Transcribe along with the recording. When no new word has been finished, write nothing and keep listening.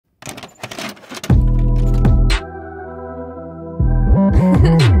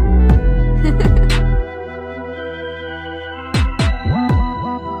Yes,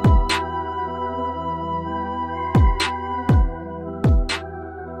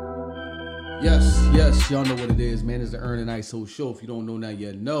 y'all know what it is, man. It's the Ern and Iso show. If you don't know now,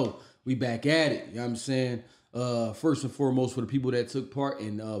 you know. We back at it, you know what I'm saying? First and foremost, for the people that took part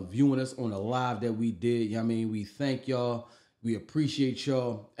in viewing us on the live that we did, you know what I mean? We thank y'all. We appreciate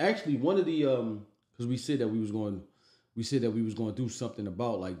y'all. Actually, one of the, because we said that we was going to do something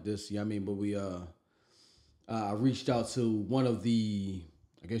about like this, you know what I mean? But we, I reached out to one of the,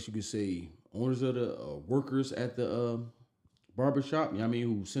 I guess you could say, owners of the workers at the Barbershop, you know what I mean,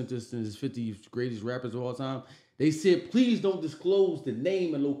 who sent us his 50 greatest rappers of all time. They said, please don't disclose the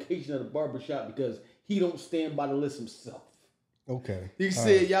name and location of the barbershop because he don't stand by the list himself. Okay. He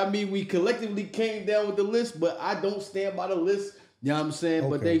said, yeah, I mean, we collectively came down with the list, but I don't stand by the list. You know what I'm saying? Okay.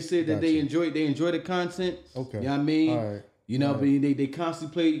 But they said that they enjoy the content. Okay. You know what I mean? All right. You know, but they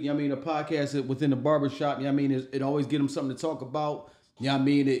constantly play, you know what I mean, a podcast within the barbershop. You know what I mean? It always get him something to talk about. You know what I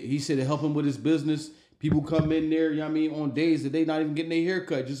mean? He said it help him with his business. People come in there, you know what I mean, on days that they not even getting their hair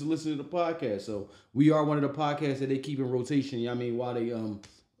cut just to listen to the podcast. So we are one of the podcasts that they keep in rotation, you know what I mean, while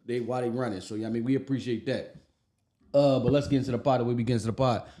they run it. So, you know what I mean, we appreciate that. But let's get into the pod. The way we get into the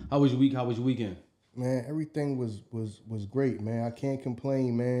pod. How was your week? How was your weekend? Man, everything was great, man. I can't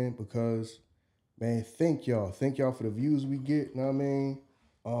complain, man, because, man, thank y'all. Thank y'all for the views we get, you know what I mean?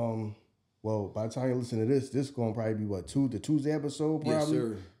 Well, by the time you listen to this is going to probably be, the Tuesday episode, probably? Yes,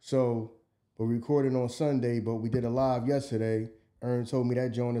 sir. So, we're recording on Sunday, but we did a live yesterday. Ern told me that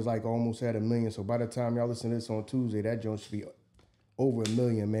joint is like almost at 1 million. So by the time y'all listen to this on Tuesday, that joint should be over 1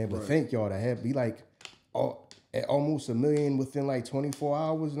 million, man. But thank y'all to have be like at almost 1 million within like 24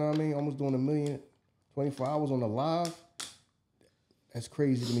 hours, you know what I mean? Almost doing 1 million, 24 hours on the live. That's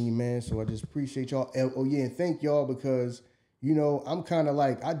crazy to me, man. So I just appreciate y'all. And thank y'all because, you know, I'm kind of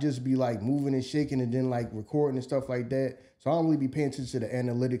like, I just be like moving and shaking and then like recording and stuff like that. So I don't really be paying attention to the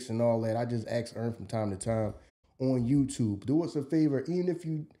analytics and all that. I just ask Ern from time to time on YouTube. Do us a favor, even if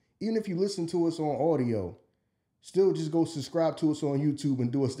you listen to us on audio, still just go subscribe to us on YouTube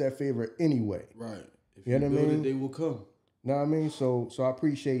and do us that favor anyway. Right. If you know what I mean? They will come. Know what I mean? So I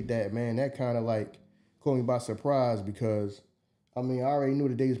appreciate that, man. That kind of like caught me by surprise because, I mean, I already knew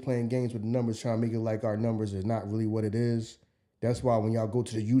that they was playing games with the numbers, trying to make it like our numbers is not really what it is. That's why when y'all go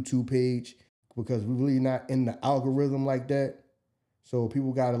to the YouTube page, because we're really not in the algorithm like that. So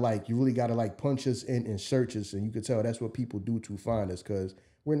people gotta you really gotta punch us in and search us. And you can tell that's what people do to find us because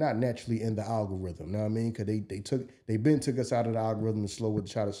we're not naturally in the algorithm. Know what I mean? Because they took us out of the algorithm to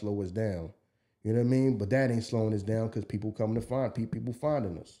try to slow us down. You know what I mean? But that ain't slowing us down because people coming to find people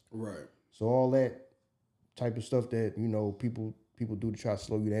finding us. Right. So all that type of stuff that, you know, people do to try to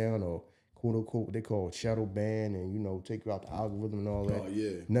slow you down or quote unquote what they call shadow ban and, you know, take you out the algorithm and all that. Oh,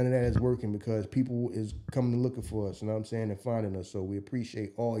 yeah. None of that is working because people is coming and looking for us, you know what I'm saying, and finding us. So we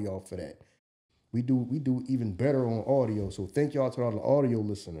appreciate all y'all for that. We do even better on audio. So thank y'all to all the audio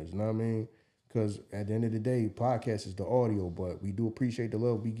listeners, you know what I mean? Because at the end of the day, podcast is the audio, but we do appreciate the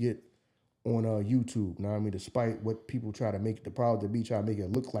love we get on YouTube, you know what I mean? Despite what people try to make the problem to be, try to make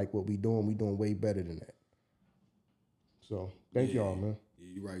it look like what we doing way better than that. So thank y'all, man.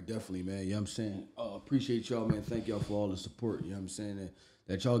 You're right, definitely, man. You know what I'm saying? Appreciate y'all, man. Thank y'all for all the support, you know what I'm saying,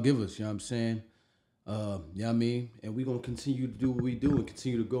 that y'all give us, you know what I'm saying? You know what I mean? And we're going to continue to do what we do and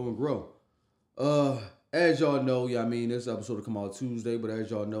continue to go and grow. As y'all know, you know what I mean, this episode will come out Tuesday, but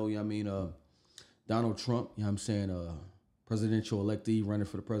as y'all know, you know what I mean, Donald Trump, you know what I'm saying, presidential electee running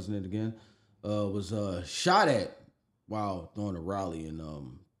for the president again, was shot at while doing a rally in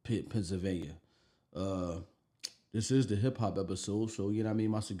Pennsylvania. This is the hip-hop episode, so, you know what I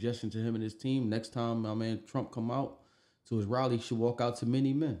mean, my suggestion to him and his team, next time my man Trump come out to his rally, he should walk out to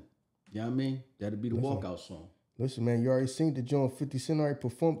Many Men. You know what I mean? That'd be the walkout song. Listen, man, you already seen the joint 50 Cent already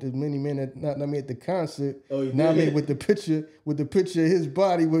performed as Many Men at the concert. Oh, you now did? I mean with the picture of his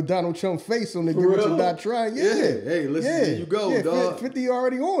body with Donald Trump's face on the Get Rich or Die Trying. Yeah. Hey, listen, there you go, dog. 50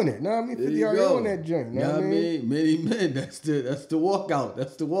 already on it. Know what I mean? 50 already on that joint. Know what I mean? Many Men, that's the walkout.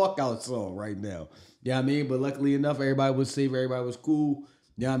 That's the walkout song right now. You know what I mean? But luckily enough, everybody was safe, everybody was cool.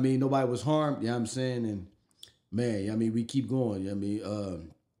 You know what I mean? Nobody was harmed, you know what I'm saying? And man, you know what I mean, we keep going. You know what I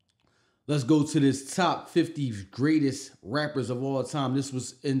mean? Let's go to this top 50 greatest rappers of all time. This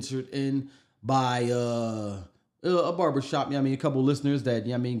was entered in by a barbershop, you know what I mean? A couple listeners that, you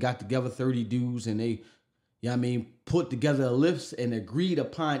know what I mean, got together, 30 dudes, and they, you know what I mean, put together a list and agreed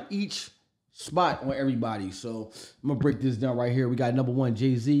upon each spot on everybody. So I'm going to break this down right here. We got number 1,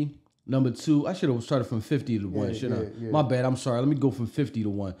 Jay-Z. Number 2, I should have started from 50 to 1, shouldn't I? My bad, I'm sorry. Let me go from 50 to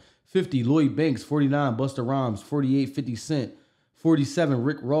 1. 50, Lloyd Banks. 49, Busta Rhymes. 48, 50 Cent. 47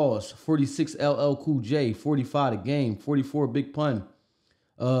 Rick Ross, 46 LL Cool J, 45 The Game, 44 Big Pun,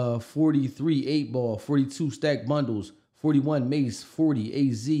 43 8 Ball, 42 Stack Bundles, 41 Mace,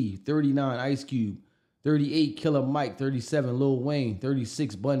 40 AZ, 39 Ice Cube, 38 Killer Mike, 37 Lil Wayne,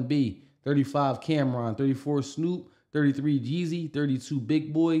 36 Bun B, 35 Cameron, 34 Snoop, 33 Jeezy, 32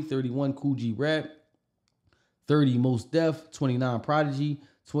 Big Boy, 31 Cool G Rap, 30 Mos Def, 29 Prodigy,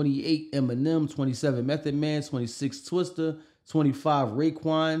 28 Eminem, 27 Method Man, 26 Twista, 25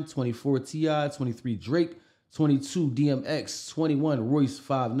 Raekwon, 24 T.I., 23 Drake, 22 DMX, 21 Royce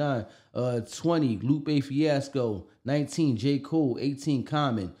 5'9", 20 Lupe Fiasco, 19 J. Cole, 18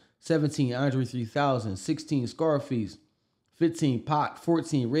 Common, 17 Andre 3000, 16 Scarface, 15 Pac,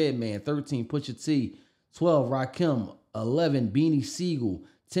 14 Redman, 13 Pusha T, 12 Rakim, 11 Beanie Siegel,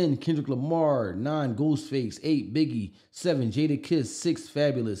 10 Kendrick Lamar, 9 Ghostface, 8 Biggie, 7 Jadakiss, 6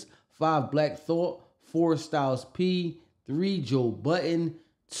 Fabolous, 5 Black Thought, 4 Styles P, 3 Joe Budden,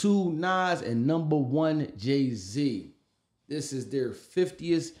 2 Nas, and number 1 Jay-Z. This is their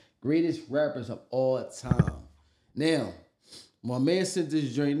 50th greatest rappers of all time. Now, my man sent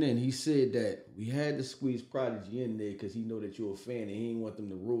this joint in. He said that we had to squeeze Prodigy in there because he know that you're a fan and he ain't want them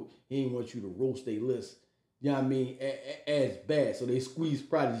to he ain't want you to roast their list. You know what I mean? As bad. So they squeezed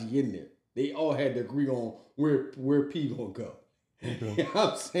Prodigy in there. They all had to agree on where P gonna go. Okay. You know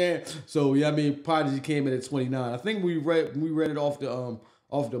what I'm saying? So yeah, I mean, Prodigy came in at 29. I think we read it off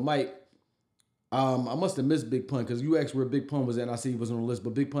the mic. I must have missed Big Pun because you asked where Big Pun was at and I see he was on the list,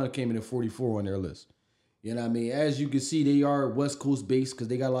 but Big Pun came in at 44 on their list. You know what I mean? As you can see, they are West Coast based because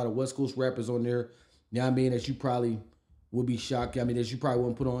they got a lot of West Coast rappers on there. You know what I mean? That you probably would be shocked. I mean, that you probably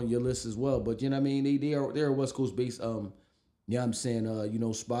wouldn't put on your list as well. But you know what I mean? They're a West Coast based you know what I'm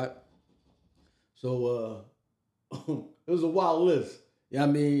saying, spot. So it was a wild list. You know what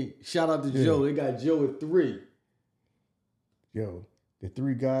I mean? Shout out to Joe. They got Joe at 3. Yo, the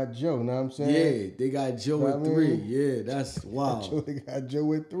 3 got Joe, know what I'm saying? Yeah, they got Joe at 3. Yeah, that's wild. They got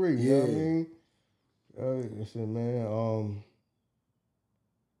Joe at 3, you know what I mean? Listen, man.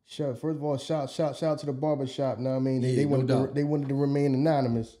 First of all, shout out to the Barbershop. Know what I mean? They wanted to remain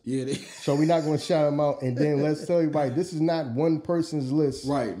anonymous. Yeah. So we're not going to shout them out. And then let's tell everybody, this is not one person's list.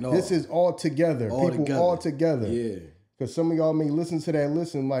 Right. No. This is all together. All together. Yeah. Because some of y'all may listen to that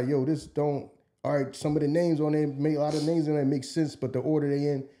list and like, yo, this don't. All right, some of the names on there make a lot of names on there make sense, but the order they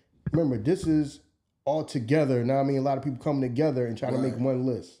in. Remember, this is all together. Now I mean, a lot of people coming together and trying to make one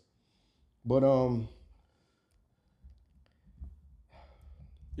list. But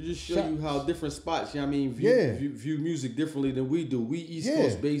it just show you how different spots, you know what I mean, view music differently than we do. We East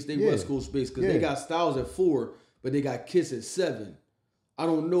Coast based, they West Coast based, because they got Styles at 4, but they got Kiss at 7. I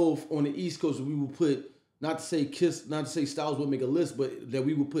don't know if on the East Coast we would put, not to say Styles would make a list, but that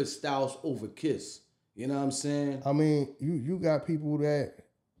we would put Styles over Kiss. You know what I'm saying? I mean, you got people that,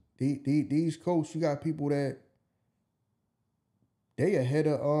 the East Coast, you got people that, they ahead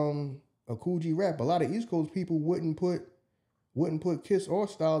of a Cool G Rap. A lot of East Coast people wouldn't put Kiss or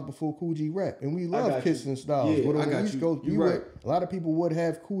Styles before Cool G Rap, and we love Kiss and Styles. Yeah, but on the East Coast, a lot of people would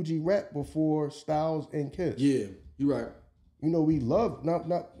have Cool G Rap before Styles and Kiss. Yeah, you're right. You know, we love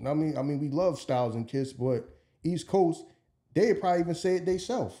we love Styles and Kiss, but East Coast, they'd probably even say it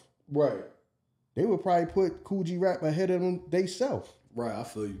theyself. Right. They would probably put Cool G Rap ahead of them theyself. Right, I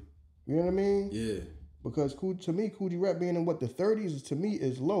feel you. You know what I mean? Yeah. Because Cool G Rap being in the 30s to me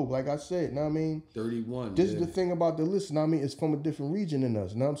is low. Like I said, know what I mean? 31. This is the thing about the list, know what I mean? It's from a different region than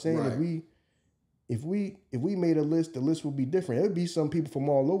us. Know what I'm saying? Right. If we made a list, the list would be different. It would be some people from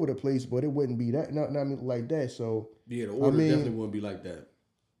all over the place, but it wouldn't be that not I mean like that. So yeah, the order definitely wouldn't be like that.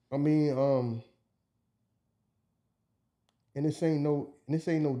 I mean, and this ain't no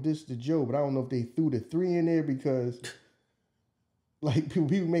diss to Joe, but I don't know if they threw the 3 in there because like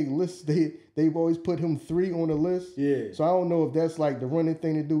people make lists, they've always put him 3 on the list. Yeah. So I don't know if that's like the running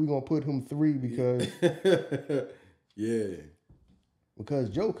thing to do. We're gonna put him 3 because yeah. Because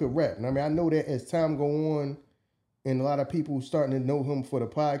Joe could rap. And I mean, I know that as time go on, and a lot of people starting to know him for the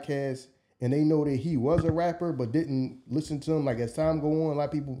podcast, and they know that he was a rapper, but didn't listen to him. Like as time go on, a lot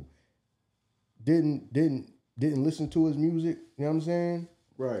of people didn't listen to his music. You know what I'm saying?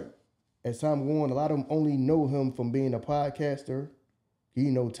 Right. As time go on, a lot of them only know him from being a podcaster.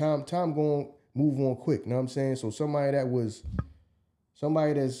 You know, time going move on quick. You know what I'm saying? So somebody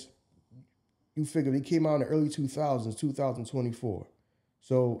that's you figure he came out in the early 2000s, 2024.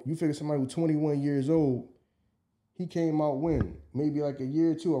 So you figure somebody who's 21 years old, he came out when? Maybe like a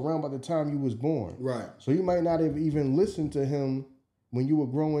year or two, around by the time you was born. Right. So you might not have even listened to him when you were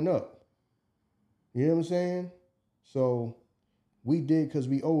growing up. You know what I'm saying? So we did because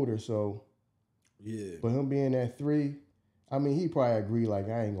we older, so. Yeah. But him being at 3, I mean, he probably agree like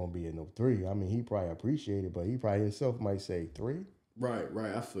I ain't gonna be in no 3. I mean, he probably appreciate it, but he probably himself might say 3. Right.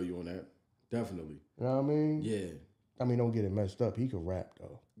 I feel you on that. Definitely. You know what I mean? Yeah. I mean, don't get it messed up. He could rap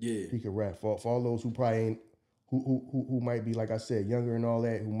though. Yeah. He could rap. For all those who probably ain't, who might be, like I said, younger and all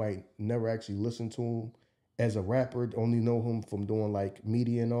that, who might never actually listen to him as a rapper, only know him from doing like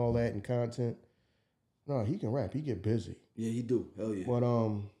media and all that and content. No, he can rap. He get busy. Yeah, he do. Hell yeah. But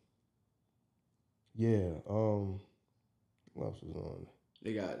what else is on?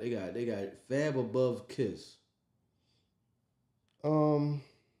 They got Fab above Kiss.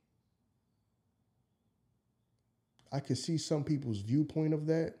 I could see some people's viewpoint of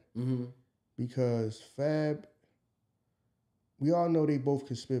that Mm-hmm. because Fab, we all know they both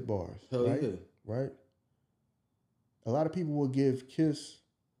can spit bars. Hell right? yeah. Right? A lot of people will give Kiss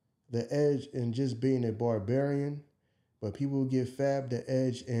the edge in just being a barbarian, but people will give Fab the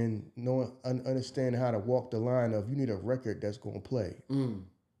edge in knowing, understanding how to walk the line of you need a record that's going to play. Mm.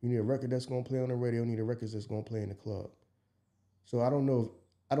 You need a record that's going to play on the radio. You need a record that's going to play in the club. So I don't know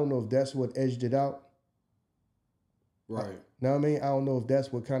if that's what edged it out. Right. Know what I mean? I don't know if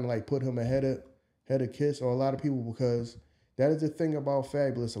that's what kind of like put him ahead of Kiss or a lot of people, because that is the thing about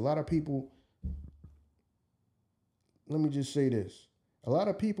Fabolous. A lot of people, let me just say this. A lot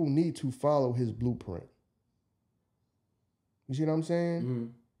of people need to follow his blueprint. You see what I'm saying?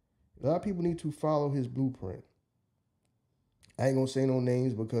 Mm-hmm. A lot of people need to follow his blueprint. I ain't gonna say no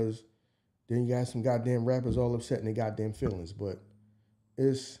names because then you got some goddamn rappers all upset in their goddamn feelings. But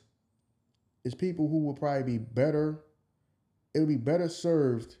it's people who will probably be better. It would be better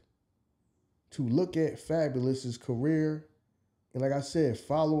served to look at Fabolous's career and, like I said,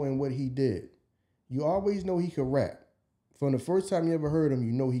 following what he did. You always know he can rap. From the first time you ever heard him,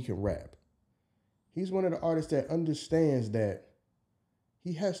 you know he can rap. He's one of the artists that understands that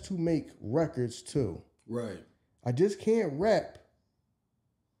he has to make records too. Right. I just can't rap.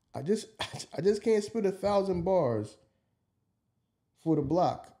 I just can't spit 1,000 bars for the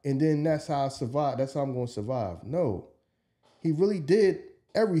block, and then that's how I survive. That's how I'm going to survive. No, he really did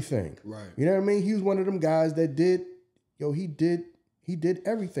everything. Right. You know what I mean? He was one of them guys that did. He did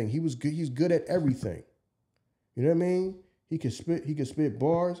everything. He was good. He's good at everything. You know what I mean? He can spit. He can spit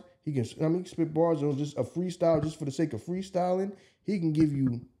bars. He can spit bars on just a freestyle, just for the sake of freestyling. He can give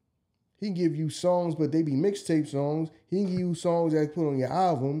you songs, but they be mixtape songs. He can give you songs that put on your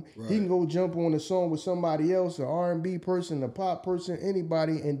album. Right. He can go jump on a song with somebody else, an R&B person, a pop person,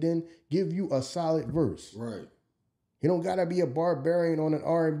 anybody, and then give you a solid verse. Right. You don't gotta be a barbarian on an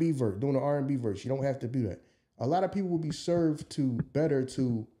R&B verse, doing an R&B verse. You don't have to do that. A lot of people will be served to better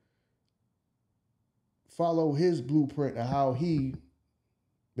to follow his blueprint of how he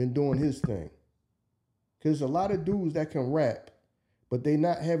been doing his thing. Cause a lot of dudes that can rap, but they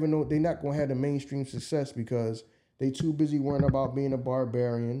not gonna have the mainstream success because they too busy worrying about being a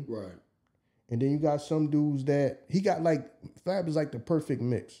barbarian. Right. And then you got some dudes that he got like Fab is like the perfect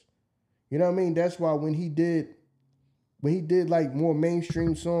mix. You know what I mean? That's why when he did like more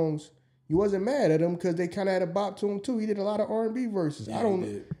mainstream songs, you wasn't mad at him because they kind of had a bop to him too. He did a lot of R&B verses. Yeah, I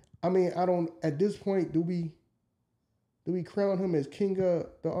don't. At this point, do we crown him as king of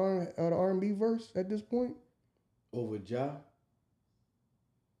the R&B verse at this point? Over Ja?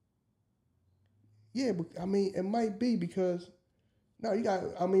 Yeah, but I mean, it might be because no, we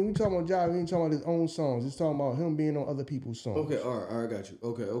talking about Ja. We ain't talking about his own songs. It's talking about him being on other people's songs. Okay, all right, got you.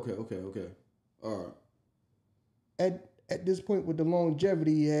 Okay. All right. At this point with the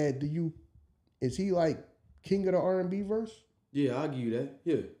longevity he had, is he like king of the R&B verse? Yeah, I'll give you that.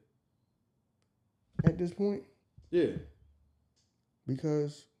 Yeah. At this point? Yeah.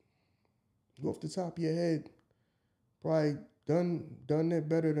 Because go off the top of your head, probably done that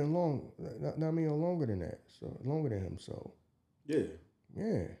better than longer than that. So longer than him. So yeah.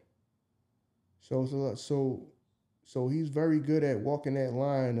 So it's a lot. So he's very good at walking that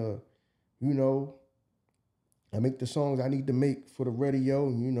line of, I make the songs I need to make for the radio,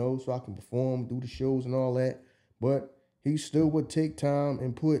 so I can perform, do the shows and all that. But he still would take time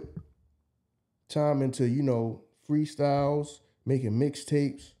and put time into, freestyles, making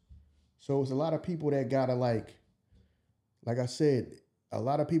mixtapes. So it's a lot of people that gotta like I said, a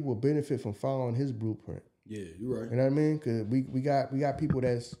lot of people will benefit from following his blueprint. Yeah, you're right. You know what I mean? Cause we got people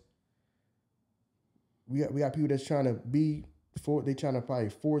that's trying to they trying to probably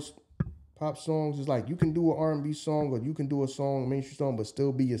force pop songs. It's like you can do an R&B song or you can do a mainstream song, but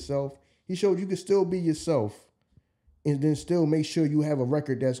still be yourself. He showed you can still be yourself and then still make sure you have a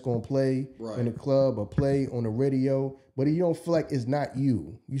record that's going to play in the club or play on the radio, but you don't feel like it's not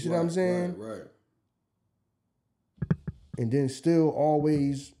you. You see what I'm saying? Right. And then still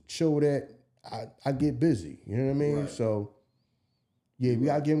always show that I get busy. You know what I mean? Right. So Yeah, we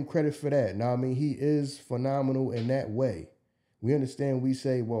gotta give him credit for that. Now, I mean, he is phenomenal in that way. We understand. We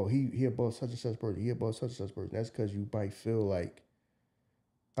say, well, he above such and such person. He above such and such person. That's because you might feel like,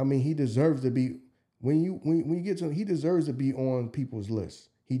 I mean, he deserves to be. When you get to him, he deserves to be on people's lists.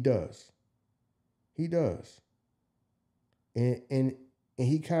 He does. He does. And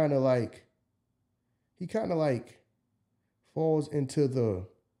he kind of like falls into the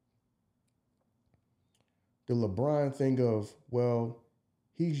LeBron thing of, well,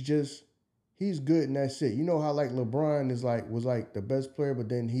 he's good and that's it. You know how like LeBron was like the best player, but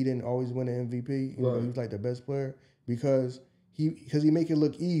then he didn't always win an MVP. You know, he was like the best player because he make it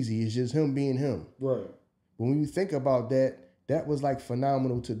look easy. It's just him being him. Right. But when you think about that, that was like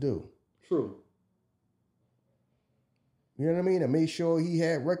phenomenal to do. True. You know what I mean? And make sure he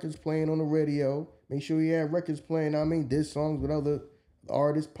had records playing on the radio. Make sure he had records playing, I mean, diss songs with other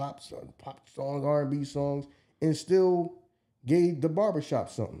artists, pop songs, R&B songs, and still gave the Barbershop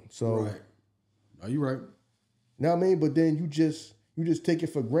something. So, right. Are you right? Know what I mean? But then you just take it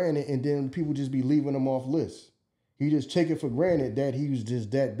for granted, and then people just be leaving him off lists. You just take it for granted that he was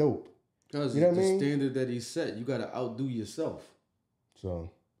just that dope. Because you know the standard that he set, you got to outdo yourself.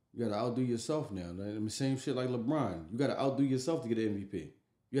 So you got to outdo yourself now. I mean, same shit like LeBron. You got to outdo yourself to get an MVP.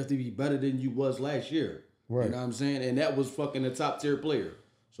 You have to be better than you was last year. Right. You know what I'm saying? And that was fucking a top tier player.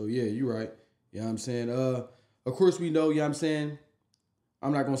 So yeah, you're right. You know what I'm saying? Of course we know, you know what I'm saying?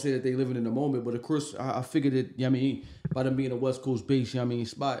 I'm not gonna say that they living in the moment, but of course I figured that, you know what I mean, by them being a West Coast base, you know what I mean,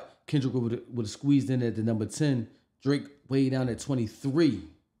 spot, Kendrick would have squeezed in at the number 10, Drake way down at 23.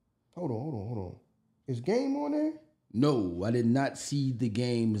 Hold on. Is Game on there? No, I did not see the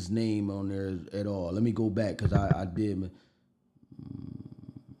Game's name on there at all. Let me go back because I did.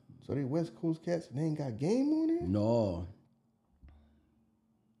 So they West Coast cats and they ain't got Game on there? No.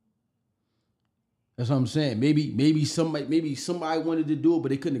 That's what I'm saying. Maybe somebody wanted to do it, but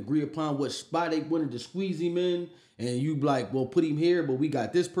they couldn't agree upon what spot they wanted to squeeze him in. And you like, well, put him here, but we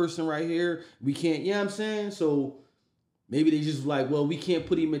got this person right here. We can't, you know what I'm saying? So maybe they just like, well, we can't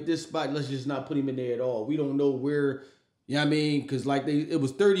put him at this spot. Let's just not put him in there at all. We don't know where, you know what I mean? Because like it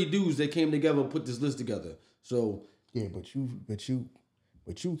was 30 dudes that came together and put this list together. So yeah, but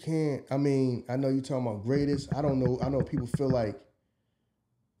you can't. I mean, I know you're talking about greatest. I don't know. I know people feel like,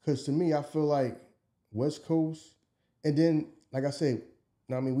 because to me, I feel like West Coast, and then like I said,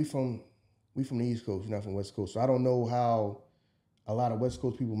 I mean, we from the East Coast, we're not from West Coast, so I don't know how a lot of West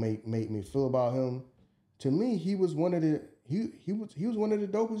Coast people make me feel about him. To me, he was one of the one of the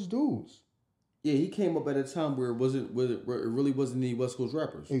dopest dudes. Yeah, he came up at a time where it really wasn't any West Coast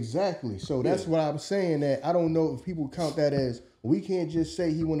rappers. Exactly. So that's what I'm saying. That I don't know if people count that as, we can't just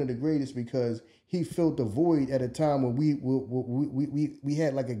say he one of the greatest because he filled the void at a time when we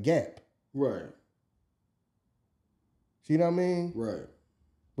had like a gap. Right. See what I mean? Right.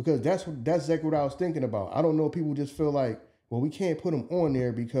 Because that's exactly what I was thinking about. I don't know if people just feel like, well, we can't put him on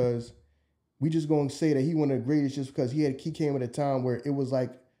there because we just gonna say that he one of the greatest just because he came at a time where it was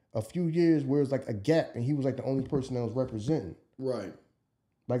like a few years where it was like a gap and he was like the only person that was representing. Right.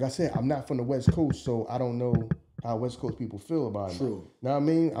 Like I said, I'm not from the West Coast, so I don't know how West Coast people feel about him. True. Now I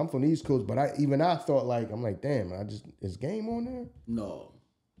mean, I'm from the East Coast, but I thought like, I'm like, damn, is Game on there? No.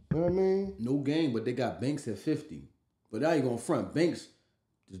 You know what I mean? No Game, but they got Banks at 50. But I ain't gonna front. Banks,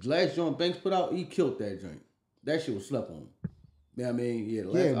 the last joint Banks put out, he killed that joint. That shit was slept on. You know what I mean? Yeah,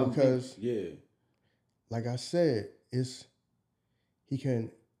 because yeah. Like I said, he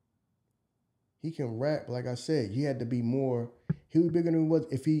can rap. Like I said, he had to be more. He was bigger than he was.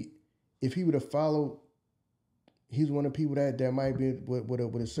 If he would have followed, he's one of the people that might be would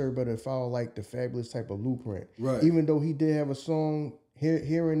have served better to follow like the Fabolous type of blueprint. Right. Even though he did have a song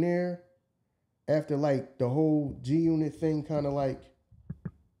here and there, after like the whole G Unit thing kind of like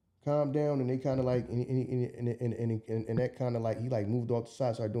calmed down and they kind of like and that kind of like he like moved off the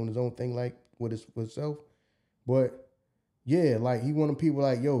side, started doing his own thing like with himself. But yeah, like he one of the people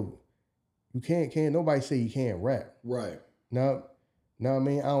like, yo, you can't nobody say you can't rap. Right. Now I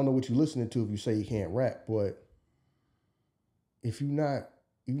mean, I don't know what you're listening to if you say you can't rap, but if you're not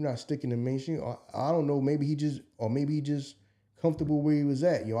sticking to mainstream, I don't know, maybe he just comfortable where he was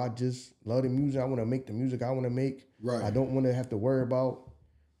at. Yo, I just love the music. I want to make the music I want to make. Right. I don't want to have to worry about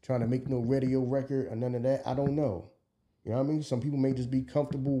trying to make no radio record or none of that. I don't know. You know what I mean? Some people may just be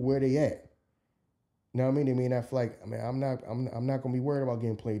comfortable where they at. You know what I mean? They may not feel like, I mean, I'm not gonna be worried about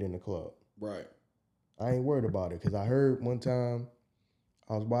getting played in the club. Right. I ain't worried about it because I heard one time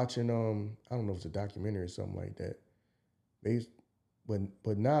I was watching I don't know if it's a documentary or something like that.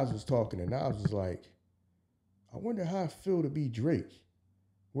 But Nas was talking and Nas was like, I wonder how I feel to be Drake.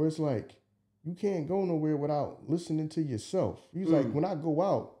 Where it's like, you can't go nowhere without listening to yourself. He's like, when I go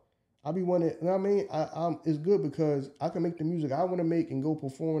out, I be wanting, you know what I mean? I'm it's good because I can make the music I want to make and go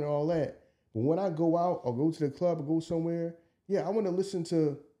perform and all that. But when I go out or go to the club or go somewhere, yeah, I want to listen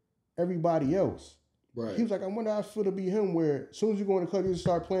to everybody else. Right. He was like, I wonder how I feel to be him where as soon as you go in the club, you just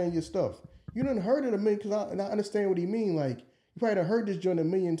start playing your stuff. You done heard it a million, because I understand what he mean. Like, you probably done heard this joint a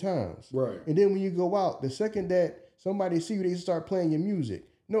million times. Right. And then when you go out, the second that somebody see you, they start playing your music.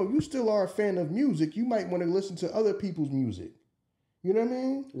 No, you still are a fan of music. You might want to listen to other people's music. You know what I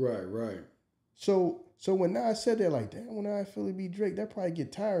mean? Right. So when I said that, like, damn, when I feel to be Drake, that probably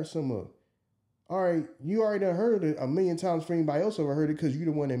get tiresome of. All right, you already done heard it a million times for anybody else ever heard it because you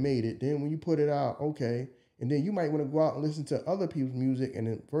the one that made it. Then when you put it out, okay. And then you might want to go out and listen to other people's music, and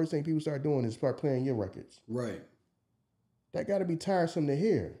the first thing people start doing is start playing your records. Right. That got to be tiresome to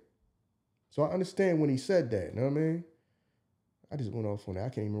hear. So I understand when he said that, you know what I mean? I just went off on that. I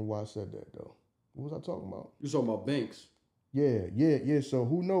can't even remember why I said that, though. What was I talking about? You talking about Banks. Yeah. So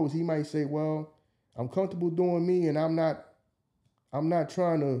who knows? He might say, well, I'm comfortable doing me, and I'm not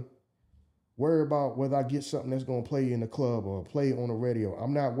trying to worry about whether I get something that's going to play in the club or play on the radio.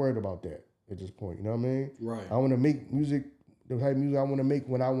 I'm not worried about that at this point. You know what I mean? Right. I want to make music, the type of music I want to make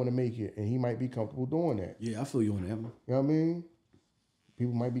when I want to make it. And he might be comfortable doing that. Yeah, I feel you on that one. You know what I mean?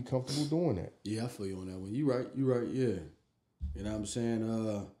 People might be comfortable doing that. Yeah, I feel you on that one. You right, yeah. You know what I'm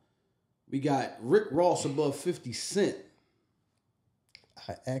saying? We got Rick Ross above 50 Cent.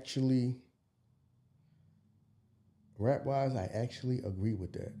 Rap-wise, I actually agree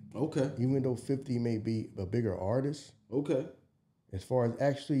with that. Okay. Even though 50 may be a bigger artist. Okay. As far as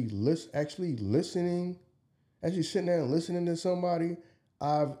actually listening, actually sitting there and listening to somebody,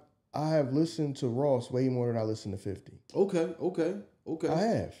 I have listened to Ross way more than I listen to 50. Okay. I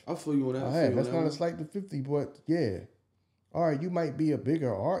have. I feel you on that. I have. That's not a slight to 50, but yeah. All right, you might be a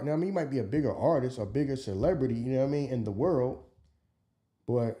bigger art. Now, I mean, you might be a bigger artist or bigger celebrity, you know what I mean, in the world.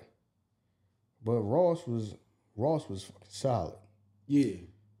 But Ross was fucking solid. Yeah.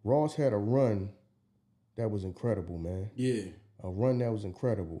 Ross had a run that was incredible, man. Yeah. A run that was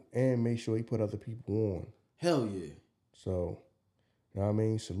incredible. And made sure he put other people on. Hell yeah. So, you know what I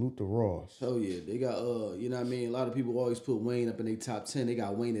mean? Salute to Ross. Hell yeah. They got, you know what I mean? A lot of people always put Wayne up in their top 10. They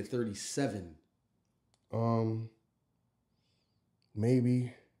got Wayne at 37.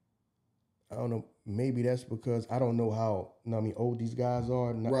 Maybe, I don't know, maybe that's because I don't know how, you know what I mean, old these guys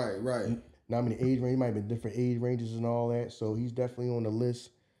are. Right. Not I mean, age range, might be different age ranges and all that. So he's definitely on the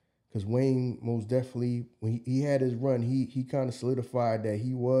list. Because Wayne most definitely, when he had his run, he kind of solidified that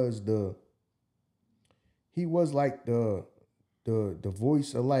he was like the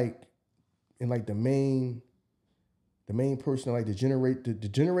voice of like, and like the main person, like the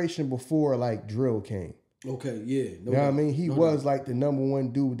generation before like drill came. Okay, yeah. You know what I mean? He was like the number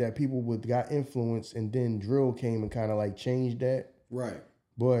one dude that people would got influence, and then drill came and kind of like changed that. Right.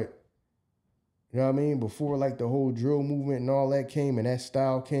 But you know what I mean? Before like the whole drill movement and all that came and that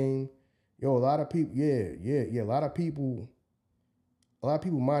style came, a lot of people, a lot of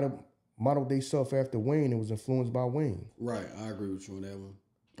people might have modeled themselves after Wayne and was influenced by Wayne. Right. I agree with you on that one.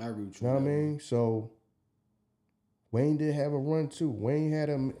 You know what I mean? So Wayne did have a run too. Wayne had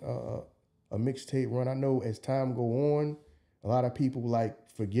a mixtape run. I know as time go on, a lot of people like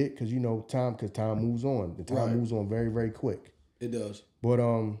forget because time moves on. The time moves on very, very quick. It does. But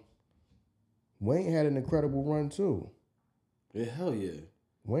Wayne had an incredible run too. Yeah, hell yeah.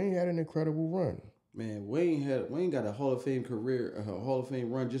 Wayne had an incredible run. Man, Wayne got a Hall of Fame career, a Hall of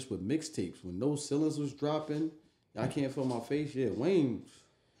Fame run just with mixtapes. When No Ceilings was dropping, I Can't Feel My Face. Yeah, Wayne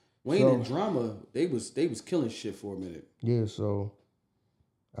and Drama, they was killing shit for a minute. Yeah, so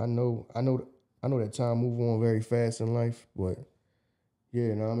I know that time move on very fast in life, but yeah,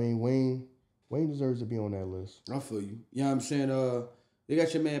 you know what I mean? Wayne deserves to be on that list. I feel you. You know what I'm saying? They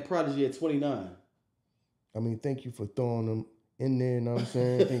got your man Prodigy at 29. I mean, thank you for throwing them in there, you know what I'm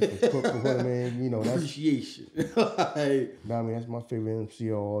saying? Thank you for putting man, that's appreciation. I mean, that's my favorite MC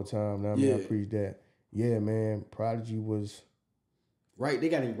of all time. I appreciate that. Yeah, man, Prodigy was right. They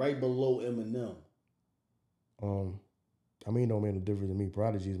got him right below Eminem. I mean, it don't make no difference to me.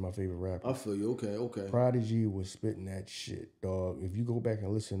 Prodigy is my favorite rapper. I feel you. Okay. Prodigy was spitting that shit, dog. If you go back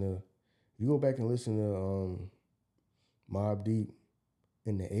and listen to Mobb Deep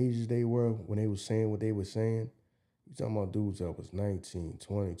in the ages they were when they was saying what they were saying, you talking about dudes that was 19,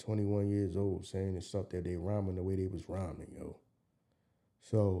 20, 21 years old saying the stuff that they rhyming the way they was rhyming, yo.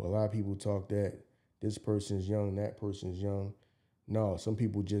 So a lot of people talk that this person's young, that person's young. No, some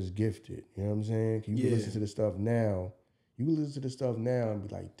people just gifted. You know what I'm saying? You can listen to the stuff now. You can listen to the stuff now and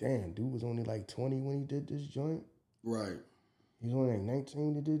be like, damn, dude was only like 20 when he did this joint. Right. He was only like 19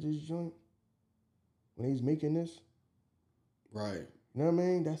 when he did this joint. when they was making this. Right. You know what I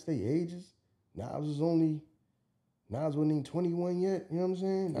mean? That's their ages. Nas wasn't even 21 yet. You know what I'm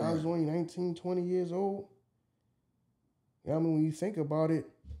saying? Nas was only 19, 20 years old. You know what I mean? When you think about it,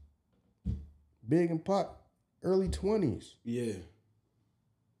 Big and Pac, early 20s. Yeah.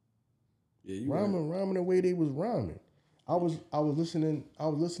 Yeah, you rhyming the way they was rhyming. I was listening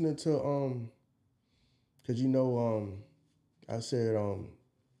to cause I said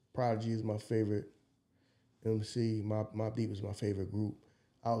Prodigy is my favorite MC, Mobb Deep is my favorite group.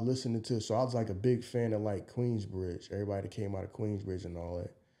 I was listening to, so I was like a big fan of like Queensbridge, everybody that came out of Queensbridge and all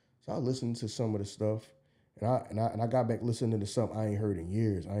that. So I was listening to some of the stuff, and I got back listening to something I ain't heard in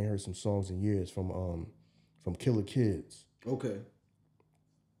years. I ain't heard some songs in years from Killer Kids. Okay.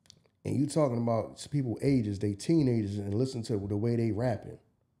 And you talking about people ages, they teenagers, and listen to the way they rapping.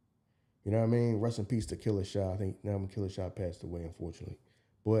 You know what I mean? Rest in peace to Killer Shah. I think now Killer Shah passed away, unfortunately.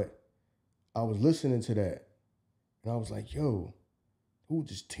 But I was listening to that, and I was like, yo, who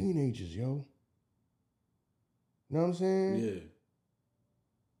just teenagers, yo? You know what I'm saying? Yeah.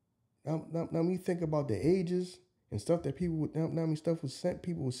 Now when you think about the ages and stuff that people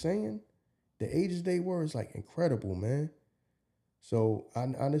people were saying, the ages they were is like incredible, man. So I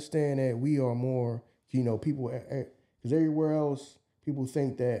understand that we are more, people, because everywhere else, people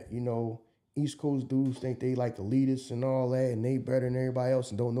think that, East Coast dudes think they like elitists and all that, and they better than everybody else,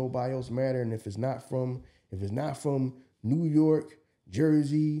 and don't nobody else matter. And if it's not from New York,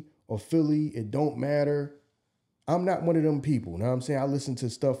 Jersey, or Philly, it don't matter. I'm not one of them people. You know what I'm saying? I listen to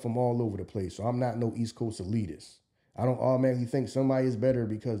stuff from all over the place, so I'm not no East Coast elitist. I don't automatically think somebody is better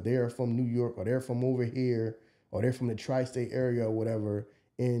because they're from New York or they're from over here or they're from the tri-state area or whatever,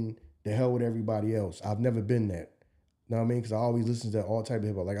 and the hell with everybody else. I've never been that. You know what I mean? Because I always listen to all type of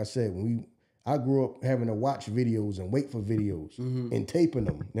hip hop. Like I said, I grew up having to watch videos and wait for videos and taping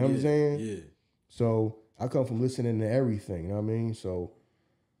them. You know what I'm saying? Yeah. So I come from listening to everything. You know what I mean? So,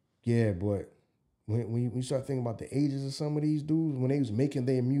 yeah, but when you start thinking about the ages of some of these dudes, when they was making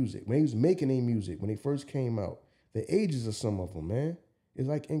their music, when they first came out, the ages of some of them, man, is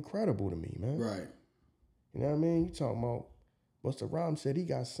like incredible to me, man. Right. You know what I mean? You talking about Busta Rhymes said he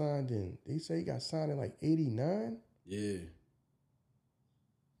got signed in like 89? Yeah.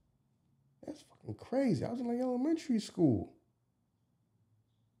 That's fucking crazy. I was in like elementary school.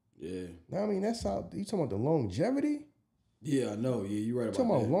 Yeah. Now I mean, that's how you talking about the longevity? Yeah, I know. Yeah, you're right about that.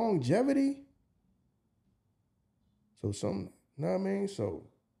 Talking about longevity? So you know what I mean? So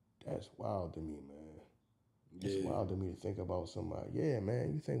that's wild to me, man. It's wild to me to think about somebody. Yeah,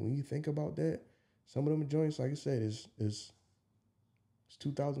 man. When you think about that, some of them joints, like I said, it's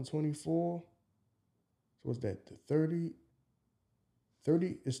 2024. So what's that? The 30?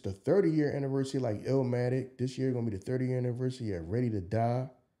 It's the 30-year anniversary, like Illmatic. This year gonna be the 30-year anniversary of Ready to Die.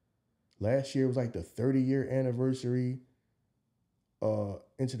 Last year was like the 30-year anniversary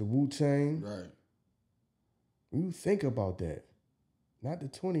into the Wu-Tang. Right. When you think about that, not the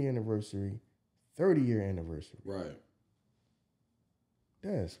 20th anniversary, 30-year anniversary. Right.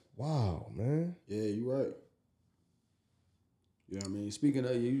 That's wow, man. Yeah, you're right. You know what I mean? Speaking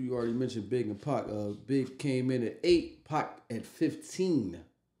of, you already mentioned Big and Pac. Big came in at 8, Pac at 15.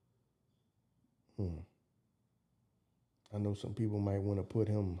 I know some people might want to put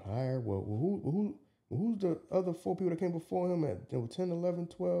him higher. Well, who's the other 4 people that came before him at 10, 11,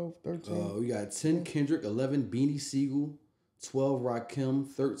 12, 13? We got 10 Kendrick, 11 Beanie Siegel, 12 Rakim,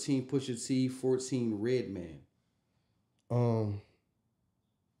 13 Pusha T, 14 Redman.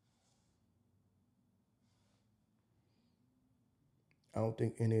 I don't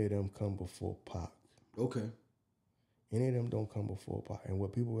think any of them come before Pac. Okay. Any of them don't come before Pac. And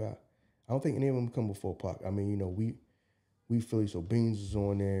what people got, I don't think any of them come before Pac. I mean, we Philly, so Beans is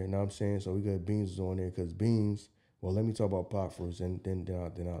on there, you know what I'm saying? So we got Beans is on there because Beans, well, let me talk about Pac first, and then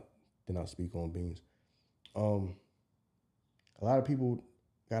I'll speak on Beans. A lot of people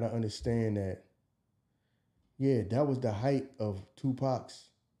gotta understand that, yeah, that was the height of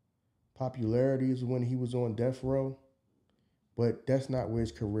Tupac's popularity is when he was on death row. But that's not where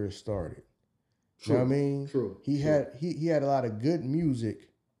his career started. True. You know what I mean? True. He had a lot of good music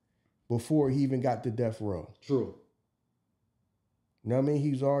before he even got to death row. True. You know what I mean?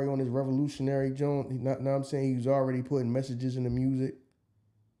 He was already on his revolutionary joint. You know what I'm saying? He was already putting messages in the music.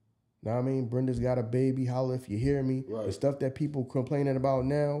 You know what I mean? Brenda's Got a Baby, Holla If You Hear Me. Right. The stuff that people complaining about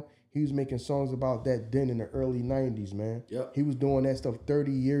now, he was making songs about that then in the early 90s, man. Yep. He was doing that stuff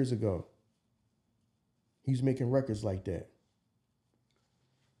 30 years ago. He's making records like that.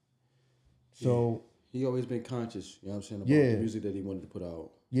 So he always been conscious, you know what I'm saying, about the music that he wanted to put out.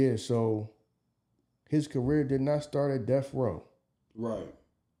 Yeah, so his career did not start at death row. Right.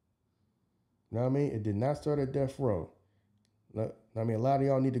 You know what I mean? It did not start at Death Row. I mean, a lot of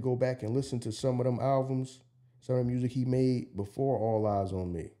y'all need to go back and listen to some of them albums, some of the music he made before All Eyes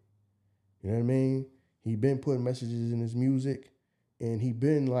on Me. You know what I mean? He been putting messages in his music, and he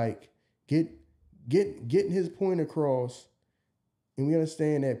been like getting his point across. And we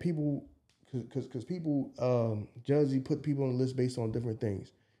understand that people, because people judge, he put people on the list based on different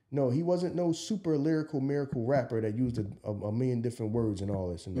things. No, he wasn't no super lyrical miracle rapper that used a million different words and all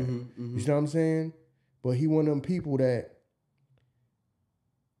this and that. You know what I'm saying? But he one of them people that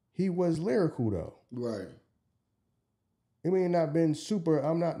he was lyrical though. Right. It may not been super.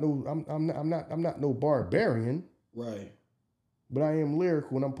 I'm not no barbarian. Right. But I am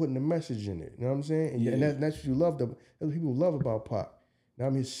lyrical and I'm putting a message in it. You know what I'm saying? And, and that's what you love. That's what people love about Pac. Now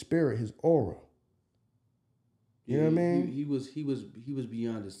I'm his spirit, his aura. You know what I mean? He was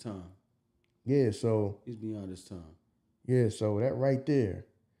beyond his time. Yeah, so he's beyond his time. Yeah, so that right there.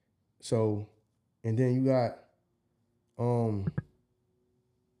 So, and then you got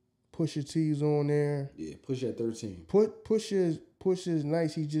Pusha T's on there. Yeah, Push at 13. Pusha's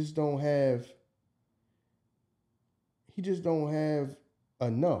nice. He just don't have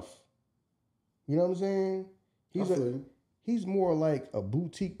enough. You know what I'm saying? He's more like a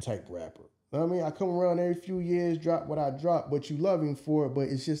boutique type rapper. You know what I mean? I come around every few years, drop what I drop, but you love him for it, but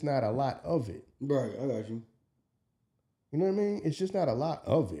it's just not a lot of it. Right, I got you. You know what I mean? It's just not a lot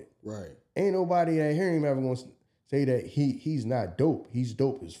of it. Right. Ain't nobody that hear him ever gonna say that he's not dope. He's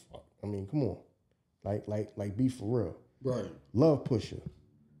dope as fuck. I mean, come on. Like be for real. Right. Love Pusha. You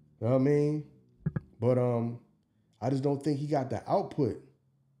know what I mean? But I just don't think he got the output.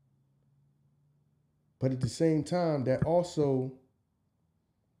 But at the same time, that also,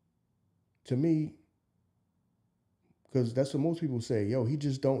 to me, because that's what most people say, yo, he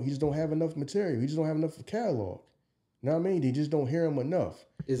just don't have enough material. He just don't have enough catalog. You know what I mean? They just don't hear him enough.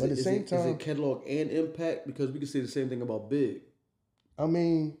 Is it catalog and impact? Because we can say the same thing about Big. I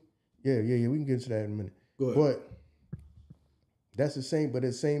mean, yeah, we can get into that in a minute. Go ahead. But that's the same, but at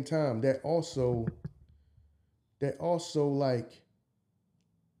the same time, that also like,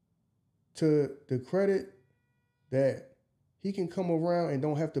 to the credit that he can come around and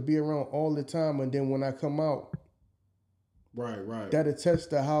don't have to be around all the time, and then when I come out, right, that attests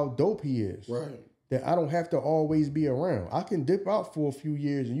to how dope he is. Right. That I don't have to always be around. I can dip out for a few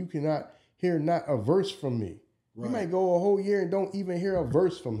years and you cannot hear not a verse from me. Right. You might go a whole year and don't even hear a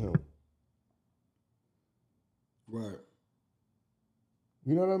verse from him. Right.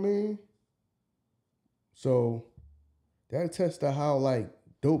 You know what I mean? So that attests to how like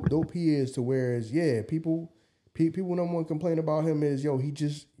dope he is, to whereas, yeah, people number one complain about him is, he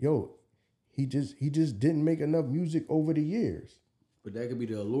just didn't make enough music over the years. But that could be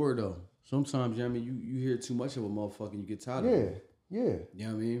the allure though. Sometimes, you know what I mean, you hear too much of a motherfucker and you get tired of it. Yeah. You know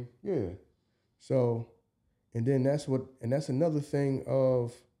what I mean? Yeah. So, and then that's another thing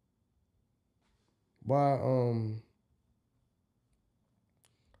of why,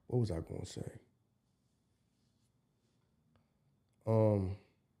 what was I going to say?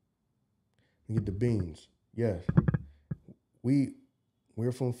 Get the beans. Yes.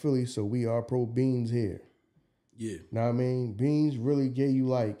 We're from Philly, so we are pro beans here. Yeah. Know what I mean? Beans really gave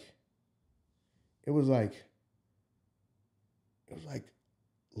you it was like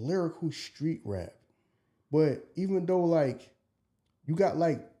lyrical street rap. But even though you got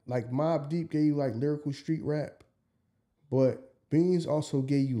like Mobb Deep gave you lyrical street rap, but Beans also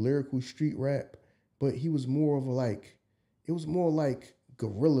gave you lyrical street rap, but he was more of it was more like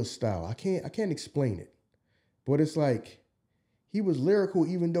guerrilla style. I can't explain it. But it's he was lyrical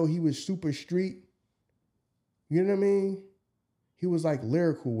even though he was super street. You know what I mean? He was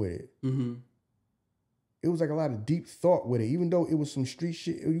lyrical with it. Mm-hmm. It was a lot of deep thought with it. Even though it was some street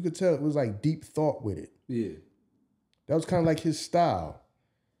shit, you could tell it was deep thought with it. Yeah. That was kind of his style.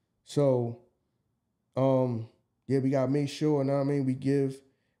 So, yeah, we gotta make sure, you know what I mean, we give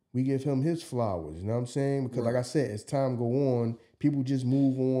him his flowers, you know what I'm saying? Because like I said, as time go on, people just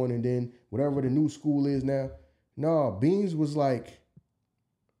move on, and then whatever the new school is now. No, Beans was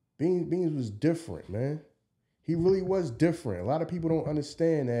Beans was different, man. He really was different. A lot of people don't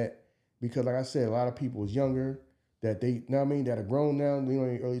understand that. Because like I said, a lot of people was younger that they, you know what I mean, that are grown now, in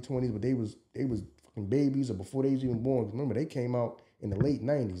their early 20s, but they was fucking babies or before they was even born. Remember, they came out in the late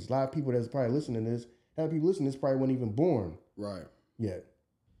 90s. A lot of people that's probably listening to this, probably weren't even born. Right. Yet.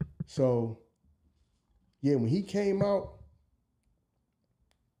 So, yeah, when he came out,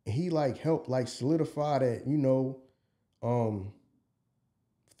 he helped solidify that,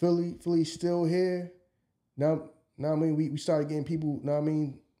 Philly's still here. Now I mean, we started getting people, know what I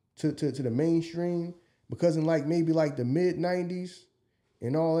mean, to the mainstream, because in maybe the mid 90s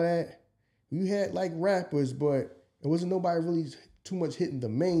and all that, you had like rappers, but it wasn't nobody really too much hitting the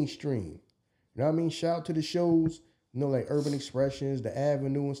mainstream. You know what I mean? Shout out to the shows, you know, like Urban Expressions, The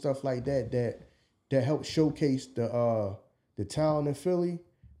Avenue, and stuff like that helped showcase the talent in Philly.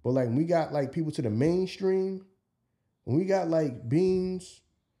 But like when we got like people to the mainstream, when we got like Beans,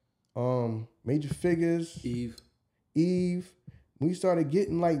 Major Figures, Eve, when we started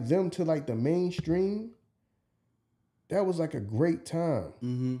getting like them to like the mainstream, that was like a great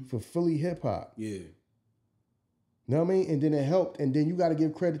time for Philly hip hop. Yeah. You know what I mean? And then it helped. And then you got to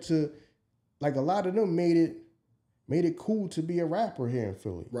give credit to, like, a lot of them made it cool to be a rapper here in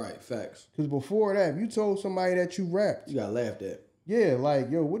Philly. Right, facts. Because before that, if you told somebody that you rapped, you got laughed at. Yeah, like,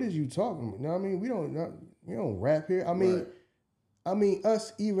 yo, what is you talking about? You know what I mean? We don't rap here. I mean,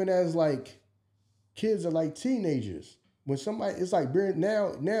 us even as like kids are like teenagers. When somebody, it's like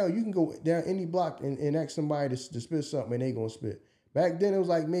now you can go down any block and ask somebody to spit something and they gonna spit. Back then it was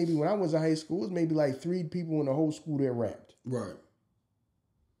like maybe when I was in high school, it was maybe like 3 people in the whole school that rapped. Right.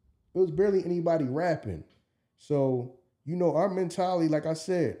 It was barely anybody rapping. So, you know, our mentality, like I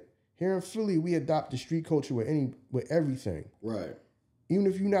said, here in Philly, we adopt the street culture with everything. Right. Even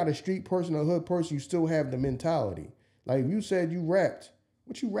if you're not a street person or hood person, you still have the mentality. Like if you said you rapped,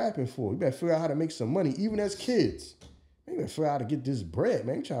 what you rapping for? You better figure out how to make some money, even as kids. Man, you better figure out how to get this bread,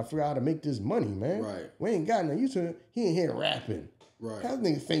 man. You trying to figure out how to make this money, man. Right. We ain't got nothing. He ain't here rapping. Right. How do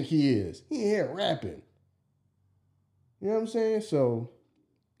nigga think he is? He ain't here rapping. You know what I'm saying? So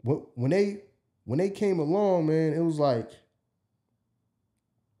when they came along, man, it was like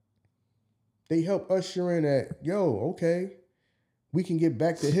they helped usher in that, yo, okay, we can get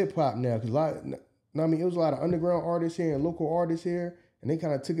back to hip hop now. Cause it was a lot of underground artists here and local artists here, and they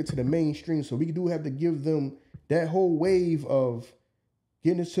kind of took it to the mainstream. So we do have to give them that whole wave of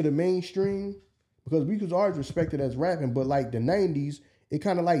getting us to the mainstream, because we was always respected as rapping, but like the 90s, it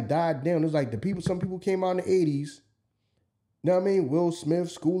kind of like died down. It was like some people came out in the 80s. You know what I mean? Will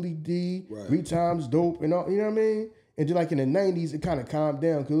Smith, Schoolie D, right. 3 Times Dope, and all, you know what I mean? And then like in the 90s, it kind of calmed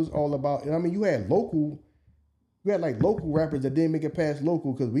down because it was all about, I mean, you had local rappers that didn't make it past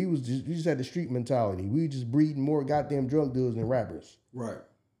local because we just had the street mentality. We just breeding more goddamn drug dealers than rappers. Right.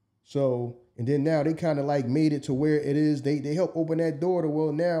 So, and then now they kind of like made it to where it is, they help open that door to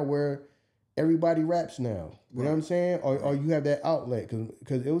world now where everybody raps now. You know what I'm saying? Or you have that outlet.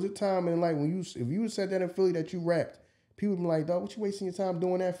 Because it was a time in like if you said that in Philly that you rapped, people would be like, dog, what you wasting your time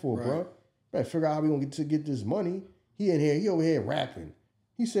doing that for, bro? Better figure out how we gonna get this money. He over here rapping.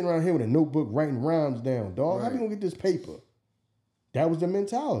 He's sitting around here with a notebook writing rhymes down, dog. Right. How we gonna get this paper? That was the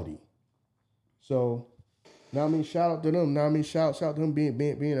mentality. So, now I mean, shout out to them. Now I mean, shout out to him being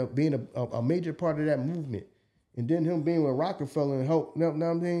a major part of that movement, and then him being with Rockefeller and help. Now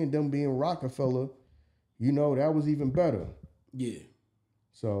I'm saying them being Rockefeller, you know, that was even better. Yeah.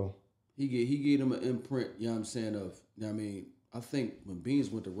 So he gave them an imprint. You know what I'm saying? I think when Beans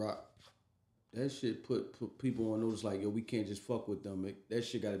went to Rock, that shit put people on notice like, yo, we can't just fuck with them. That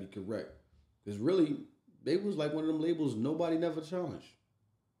shit got to be correct. Because really, they was like one of them labels nobody never challenged.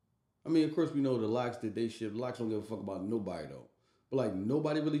 I mean, of course, we know the Locks did they shit. The Locks don't give a fuck about nobody, though. But, like,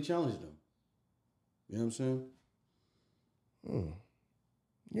 nobody really challenged them. You know what I'm saying?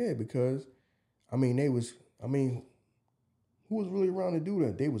 Yeah, because, who was really around to do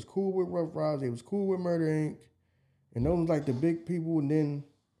that? They was cool with Rough Riders. They was cool with Murder Inc. And those was like the big people. And then,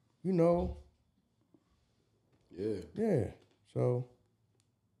 you know. Yeah. So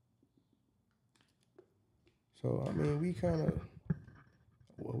I mean, we kind of,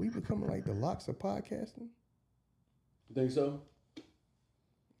 we becoming like the Locks of podcasting? You think so?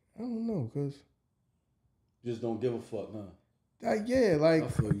 I don't know, because. Just don't give a fuck, huh? That's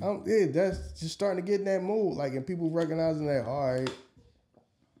just starting to get in that mood. Like, and people recognizing that, all right,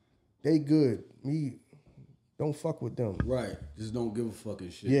 they good. Me, don't fuck with them. Right. Just don't give a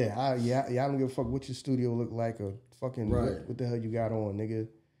fucking shit. I don't give a fuck what your studio look like or fucking what the hell you got on, nigga.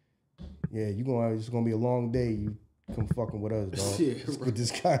 Yeah, it's gonna be a long day. You come fucking with us, dog. Yeah, right. With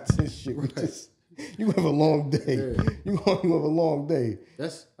this content shit. Right. You have a long day. Yeah. You have a long day. I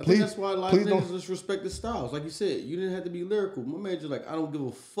think that's why a lot of niggas disrespect the styles. Like you said, you didn't have to be lyrical. My man just like, I don't give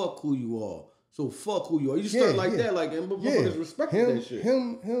a fuck who you are. So fuck who you are. You just start like that, like, and motherfuckers respected that shit.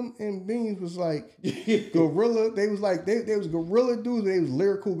 Him and Beans was like gorilla. They was like they was gorilla dudes. They was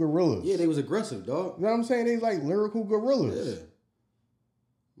lyrical gorillas. Yeah, they was aggressive, dog. You know what I'm saying? They was like lyrical gorillas. Yeah.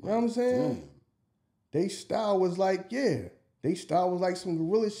 You know what I'm saying? Damn. They style was like some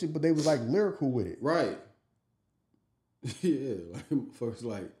gorilla shit, but they was like lyrical with it. Right. Yeah, like folks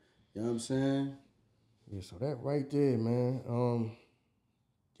like, you know what I'm saying? Yeah, so that right there, man.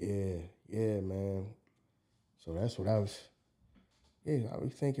 Yeah, man. So that's what I was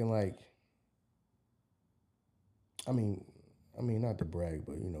thinking, like, I mean, not to brag,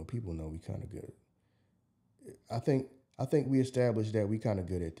 but people know we kind of good. I think we established that we kind of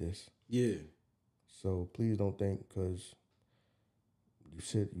good at this. Yeah. So please don't think because you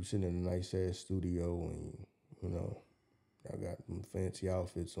sit in a nice ass studio and I got them fancy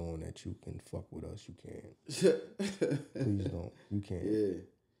outfits on that you can fuck with us. You can't. Please don't. You can't. Yeah.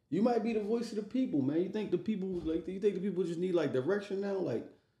 You might be the voice of the people, man. You think the people just need like direction now? Like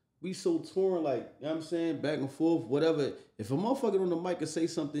we so torn, like, you know what I'm saying, back and forth, whatever. If a motherfucker on the mic can say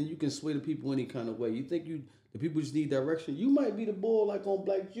something, you can sway the people any kind of way. You think the people just need direction? You might be the bull like on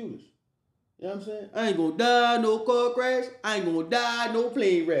Black Judas. You know what I'm saying? I ain't gonna die, no car crash. I ain't gonna die, no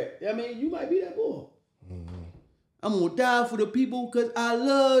plane wreck. I mean, you might be that bull. Mm-hmm. I'm gonna die for the people because I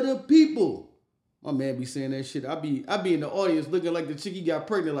love the people. My man be saying that shit. I be in the audience looking like the chick he got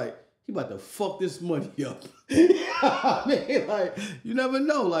pregnant, like, he about to fuck this money up. I mean, like, you never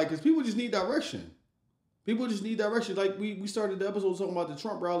know, like, because people just need direction. People just need direction. Like, we started the episode talking about the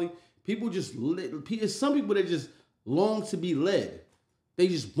Trump rally. People just, some people that just long to be led. They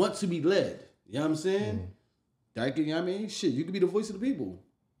just want to be led. You know what I'm saying? That can, you know what I mean? Shit, you can be the voice of the people.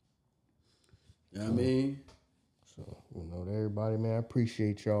 You know what I mean? So, to everybody, man, I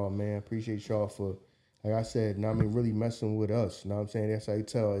appreciate y'all, man. I appreciate y'all for, like I said, really messing with us. You know what I'm saying? That's how you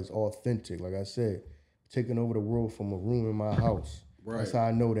tell it's authentic. Like I said, taking over the world from a room in my house. Right. That's how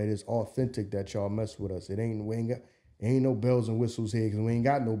I know that it's authentic that y'all mess with us. We ain't no bells and whistles here because we ain't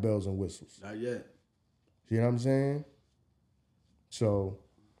got no bells and whistles. Not yet. See what I'm saying? So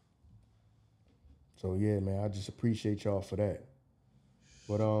yeah, man, I just appreciate y'all for that.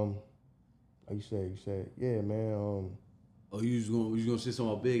 But like you said, yeah, man. Oh, you was gonna say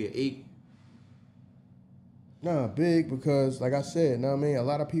something about Big at 8? Nah, Big because, like I said, know what I mean? A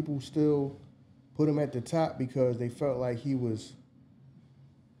lot of people still put him at the top because they felt like he was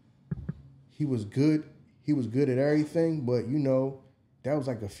good. He was good at everything, but that was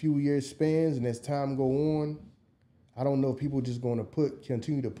like a few years spans, and as time go on, I don't know if people just gonna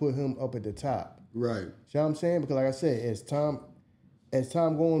continue to put him up at the top. Right. See what I'm saying? Because like I said, as time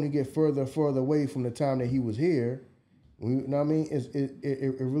go on, he get further and further away from the time that he was here. You know what I mean?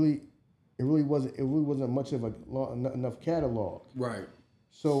 It really wasn't much of enough catalog. Right.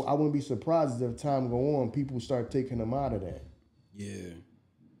 So I wouldn't be surprised if time go on, people start taking him out of that. Yeah.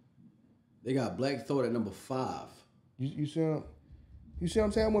 They got Black Thought at number 5. You see what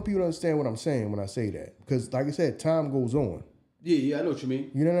I'm saying? I want people to understand what I'm saying when I say that. Because like I said, time goes on. Yeah, I know what you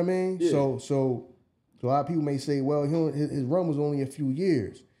mean. You know what I mean? Yeah. So a lot of people may say, well, his run was only a few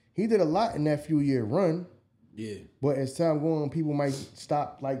years. He did a lot in that few year run. Yeah. But as time goes on, people might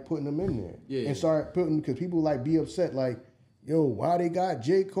stop like putting him in there. Yeah. And start putting, because people like be upset like, yo, why they got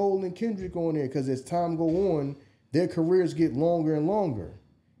J. Cole and Kendrick on there? Because as time go on, their careers get longer and longer.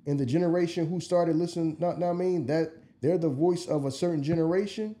 And the generation who started listening, that they're the voice of a certain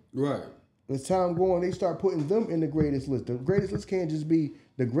generation. Right. As time go on, they start putting them in the greatest list. The greatest list can't just be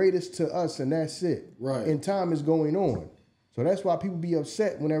the greatest to us and that's it. Right. And time is going on. So that's why people be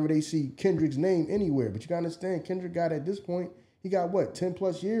upset whenever they see Kendrick's name anywhere. But you gotta understand, Kendrick got at this point, he got what, 10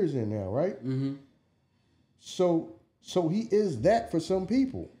 plus years in now, right? Mm-hmm. So he is that for some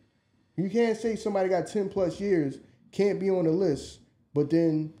people. You can't say somebody got 10 plus years, can't be on the list, but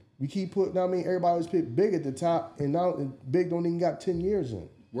then we keep putting, everybody always pick Big at the top, and now Big don't even got 10 years in.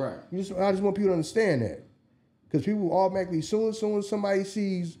 Right. I just want people to understand that. Because people automatically, soon somebody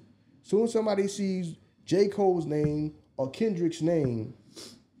sees J. Cole's name or Kendrick's name,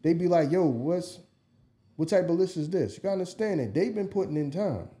 they be like, yo, what type of list is this? You gotta understand that they've been putting in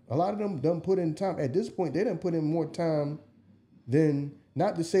time. A lot of them done put in time. At this point, they done put in more time than,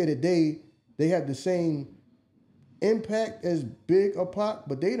 not to say that they have the same impact as Big or Pac,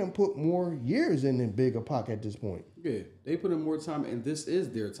 but they done put more years in than Big or Pac at this point. Yeah, they put in more time, and this is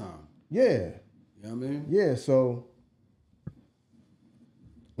their time. Yeah. You know what I mean? Yeah, so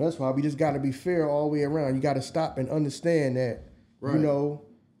that's why we just got to be fair all the way around. You got to stop and understand that, right.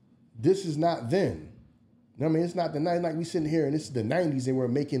 This is not then. It's not the 90s, like we sitting here and this is the 90s and we're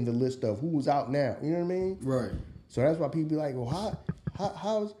making the list of who's out now. You know what I mean? Right. So that's why people be like, well,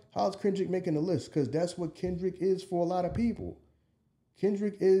 how's Kendrick making the list? Because that's what Kendrick is for a lot of people.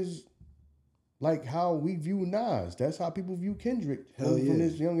 Kendrick is like how we view Nas. That's how people view Kendrick from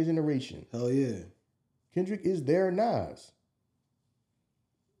this younger generation. Hell yeah. Kendrick is their Nas.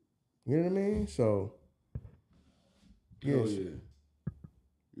 You know what I mean? So, yes. Hell yeah.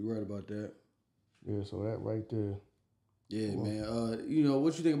 You're right about that. Yeah, so that right there. Yeah, man.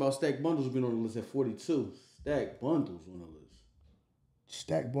 What you think about Stack Bundles being on the list at 42? Stack Bundles on the list.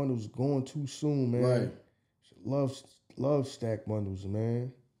 Stack Bundles going too soon, man. Right. Love Stack Bundles,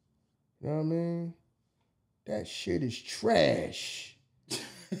 man. You know what I mean? that shit is trash.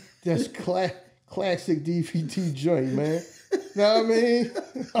 That's classic DVD joint, man. Know what I mean?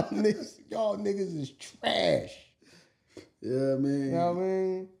 Y'all niggas is trash. Yeah, man. You know what I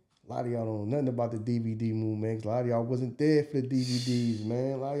mean? A lot of y'all don't know nothing about the DVD movement. A lot of y'all wasn't there for the DVDs,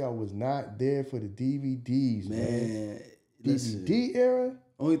 man. A lot of y'all was not there for the DVDs, man. Listen, DVD era?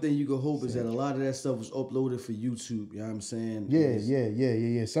 Only thing you can hope is that a lot of that stuff was uploaded for YouTube. You know what I'm saying?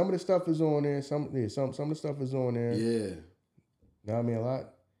 Yeah. Some of the stuff is on there. Some of the stuff is on there. Yeah. Know what I mean? A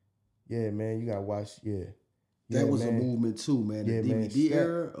lot. Yeah, man. You gotta watch. Yeah. That was a movement too, man. The DVD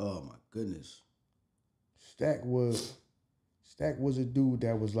era. Oh my goodness. Stack was a dude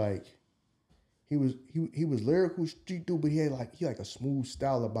that was like, he was lyrical street dude, but he had like a smooth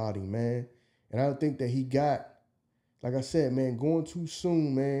style about him, man. And I don't think that he got, like I said, man, going too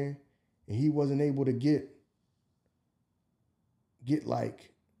soon, man, and he wasn't able to get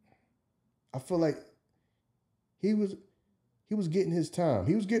like, I feel like he was getting his time.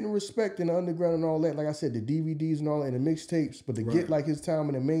 He was getting respect in the underground and all that. Like I said, the DVDs and all that, and the mixtapes, but to get like his time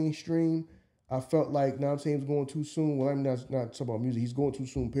in the mainstream, I felt like, now I'm saying he was going too soon. Well, I'm not talking about music. He's going too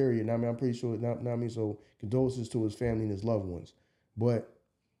soon, period. Now I mean, I'm pretty sure, so condolences to his family and his loved ones. But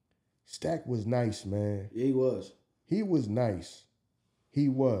Stack was nice, man. Yeah, he was. He was nice. He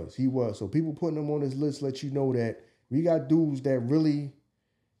was. So people putting him on this list let you know that we got dudes that really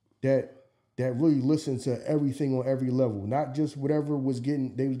listen to everything on every level, not just whatever they was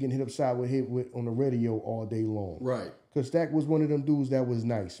getting hit upside with on the radio all day long. Right. Because Stack was one of them dudes that was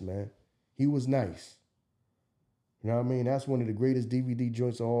nice, man. He was nice. You know what I mean? That's one of the greatest DVD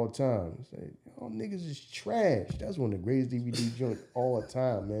joints of all time. Say, y'all niggas is trash. That's one of the greatest DVD joints all the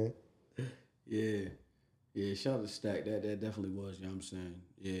time, man. Yeah. Yeah, shout out to Stack. That definitely was, you know what I'm saying?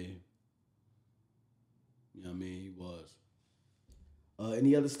 Yeah. You know what I mean? He was.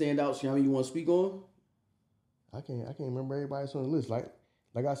 Any other standouts, you know what I mean, you want to speak on? I can't remember everybody that's on the list. Like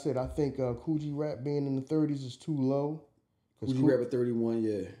I said, I think Kool G Rap being in the 30s is too low. Kool G Rap at 31,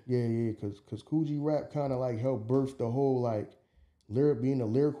 yeah. Yeah, because Kool G Rap kind of like helped birth the whole like being a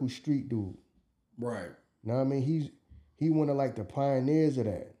lyrical street dude. Right. You know what I mean? He one of like the pioneers of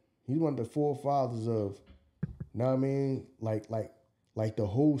that. He's one of the forefathers of, you know what I mean? Like the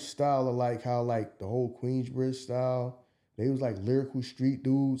whole style of like how like the whole Queensbridge style, they was like lyrical street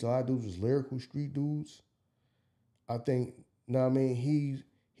dudes. A lot of dudes was lyrical street dudes. I think, you know what I mean?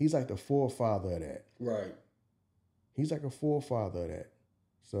 He's like the forefather of that. Right. He's like a forefather of that.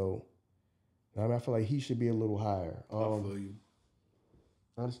 So, I mean, I feel like he should be a little higher. I feel you.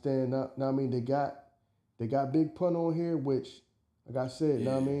 I understand. Now, I mean, they got Big Pun on here, which, like I said,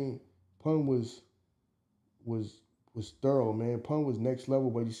 now I mean, Pun was thorough, man. Pun was next level.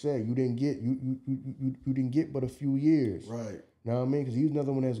 But he said you didn't get but a few years. Right. Know what I mean? Because he's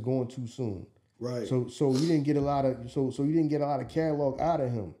another one that's going too soon. Right. So you didn't get a lot of you didn't get a lot of catalog out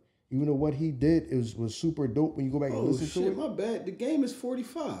of him. Even though what he did was super dope when you go back and listen to it. My bad. The game is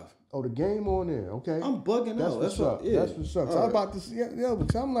 45. Oh, the game on there. Okay. I'm bugging out. That's what. Yeah. That's what's up. So I'm about to see. Yeah,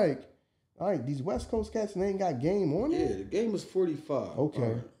 because I'm like, all right, these West Coast cats and they ain't got game on there. Yeah, the game is 45.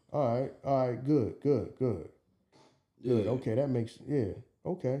 Okay. All right. Good. Yeah. Okay, that makes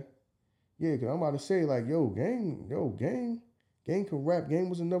okay. Yeah, because I'm about to say like, Game can rap. Game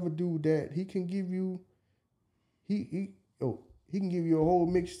was another dude that he can give you. He can give you a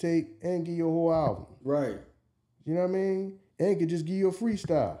whole mixtape and give you a whole album. Right. You know what I mean? And could just give you a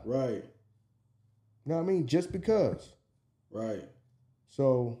freestyle. Right. You know what I mean? Just because. Right.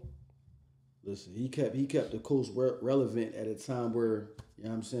 So. Listen, he kept the coast relevant at a time where, you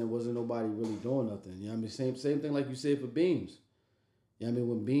know what I'm saying, wasn't nobody really doing nothing. You know what I mean? Same thing like you said for Beans. You know what I mean?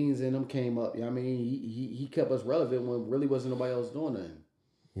 When Beans and them came up, you know what I mean? He kept us relevant when really wasn't nobody else doing nothing.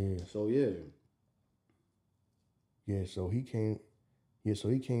 Yeah. So, yeah. Yeah, so he came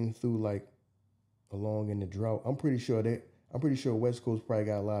through like along in the drought. I'm pretty sure West Coast probably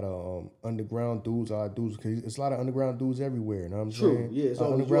got a lot of underground dudes, because it's a lot of underground dudes everywhere. You know what I'm saying? Yeah, it's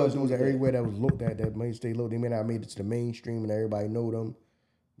all underground dudes everywhere that was looked at that may stay low. They may not have made it to the mainstream and everybody know them,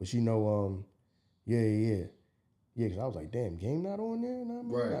 but you know, yeah. Because I was like, damn, Game not on there. You know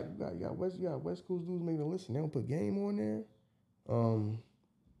what I mean? Right. You got West Coast dudes making a listen. They don't put Game on there.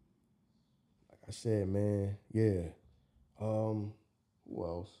 I said, man, yeah. Who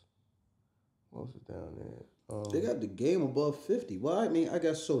else? What else is down there? They got the Game above 50. Well, I mean, I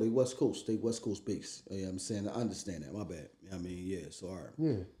guess so. They West Coast based. You know what I'm saying? I understand that. My bad. I mean, yeah, so all right.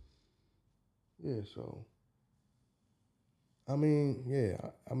 Yeah. Yeah, so. I mean,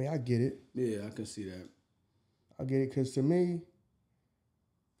 yeah. I mean, I get it. Yeah, I can see that. I get it, because to me,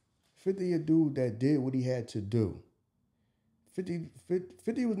 50 a dude that did what he had to do. 50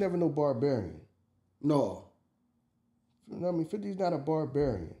 was never no barbarian. No. 50's not a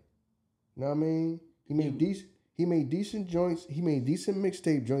barbarian. You know what I mean? He made decent joints. He made decent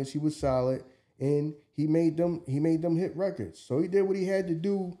mixtape joints. He was solid, and he made them hit records. So he did what he had to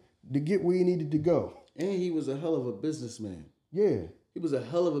do to get where he needed to go. And he was a hell of a businessman. Yeah, he was a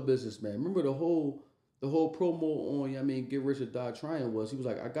hell of a businessman. Remember the whole promo on Get Rich or Die Trying was he was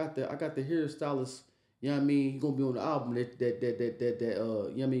like, I got the hairstylist. You know what I mean? He gonna be on the album that you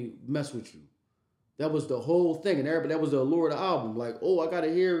know what I mean, mess with you. That was the whole thing, and everybody, that was the allure of the album. Like, oh, I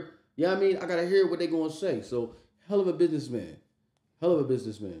gotta hear. You know what I mean? I gotta hear what they gonna say. So, hell of a businessman. Hell of a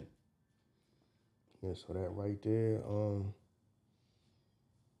businessman. Yeah, so that right there,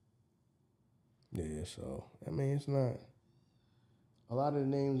 yeah, so I mean, it's not a lot of the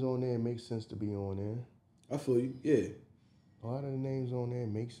names on there make sense to be on there. I feel you, yeah. A lot of the names on there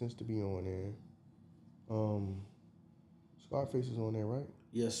make sense to be on there. Scarface is on there, right?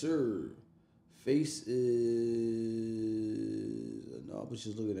 Yes, sir. Face is no, I was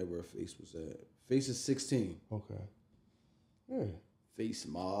just looking at where Face was at. Face is 16. Okay. Yeah. Face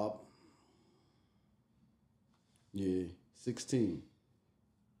Mob. Yeah, 16.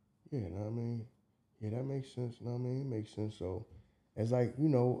 Yeah, know what I mean? Yeah, that makes sense. Know what I mean? It makes sense. So, it's like, you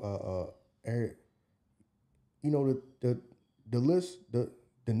know, the list, the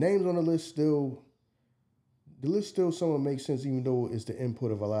names on the list still somewhat makes sense, even though it's the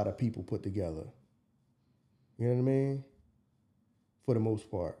input of a lot of people put together. You know what I mean? For the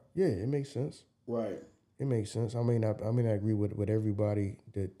most part, yeah, it makes sense. Right. It makes sense. I mean, I agree with everybody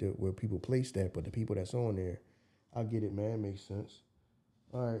that where people place that, but the people that's on there, I get it, man. It makes sense.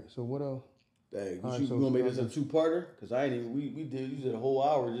 All right, so what else? Dang, you gonna make this a two-parter? Cause I ain't even you did a whole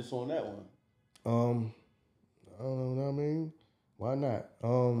hour just on that one. I don't know what I mean. Why not?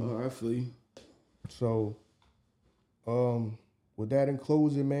 I feel you. So, with that in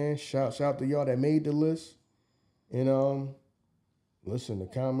closing, man, shout to y'all that made the list. And listen, the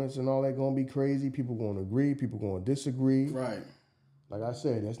comments and all that gonna be crazy. People gonna agree, people gonna disagree. Right. Like I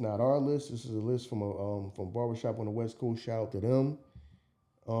said, that's not our list. This is a list from from Barbershop on the West Coast. Shout out to them.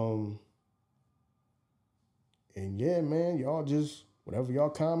 And yeah, man, y'all just whatever y'all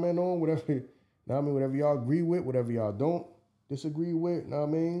comment on, whatever, know what I mean, whatever y'all agree with, whatever y'all don't disagree with, know what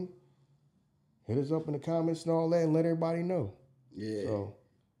I mean, hit us up in the comments and all that, and let everybody know. Yeah.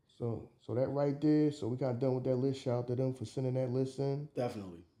 So that right there. So we got done with that list. Shout out to them for sending that list in.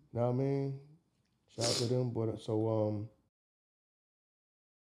 Definitely. Know what I mean? Shout out to them. But so